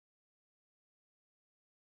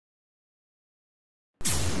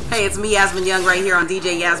Hey, it's me, Yasmin Young, right here on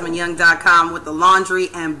DJYasminYoung.com with the laundry,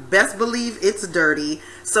 and best believe it's dirty.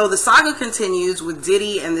 So the saga continues with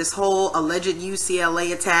Diddy and this whole alleged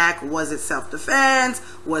UCLA attack. Was it self-defense?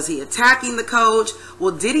 Was he attacking the coach?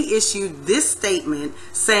 Well, Diddy issued this statement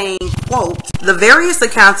saying, quote, "The various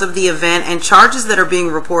accounts of the event and charges that are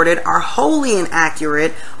being reported are wholly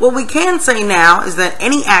inaccurate. What we can say now is that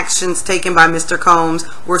any actions taken by Mr. Combs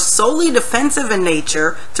were solely defensive in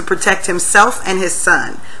nature to protect himself and his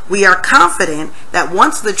son. We are confident that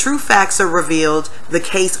once the true facts are revealed, the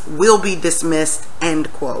case will be dismissed,"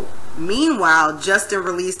 end quote. Meanwhile, Justin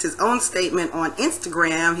released his own statement on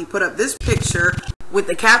Instagram. He put up this picture with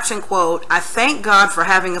the caption, quote, "I thank God for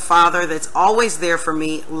having a father that's always there for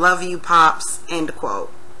me. Love you, Pops," end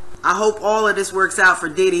quote. I hope all of this works out for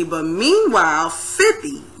Diddy, but meanwhile,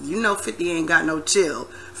 50, you know 50 ain't got no chill.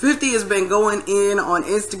 50 has been going in on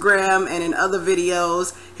Instagram and in other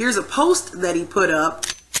videos. Here's a post that he put up.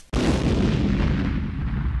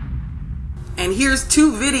 And here's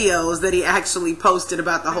two videos that he actually posted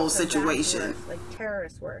about the whole situation. Like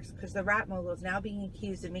terrorist works, because the rap mogul is now being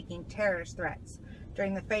accused of making terrorist threats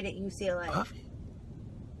during the fight at UCLA. Puffy?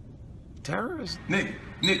 Terrorist?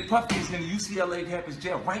 Nick, Puffy is in the UCLA campus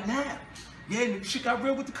jail right now. Yeah, nigga, shit got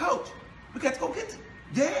real with the coach. We got to go get him.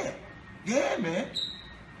 Yeah, man.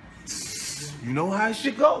 You know how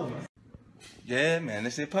shit goes. Yeah, man.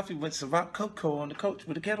 They said Puffy went to rock Coco on the coach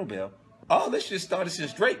with a kettlebell. All this shit started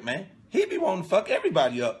since Drake, man. He be wanting to fuck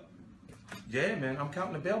everybody up. Yeah, man. I'm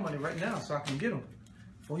counting the bail money right now so I can get him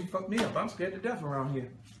before he fuck me up. I'm scared to death around here.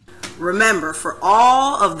 Remember, for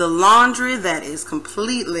all of the laundry that is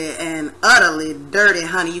completely and utterly dirty,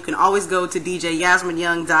 honey, you can always go to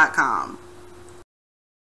DJYasminYoung.com.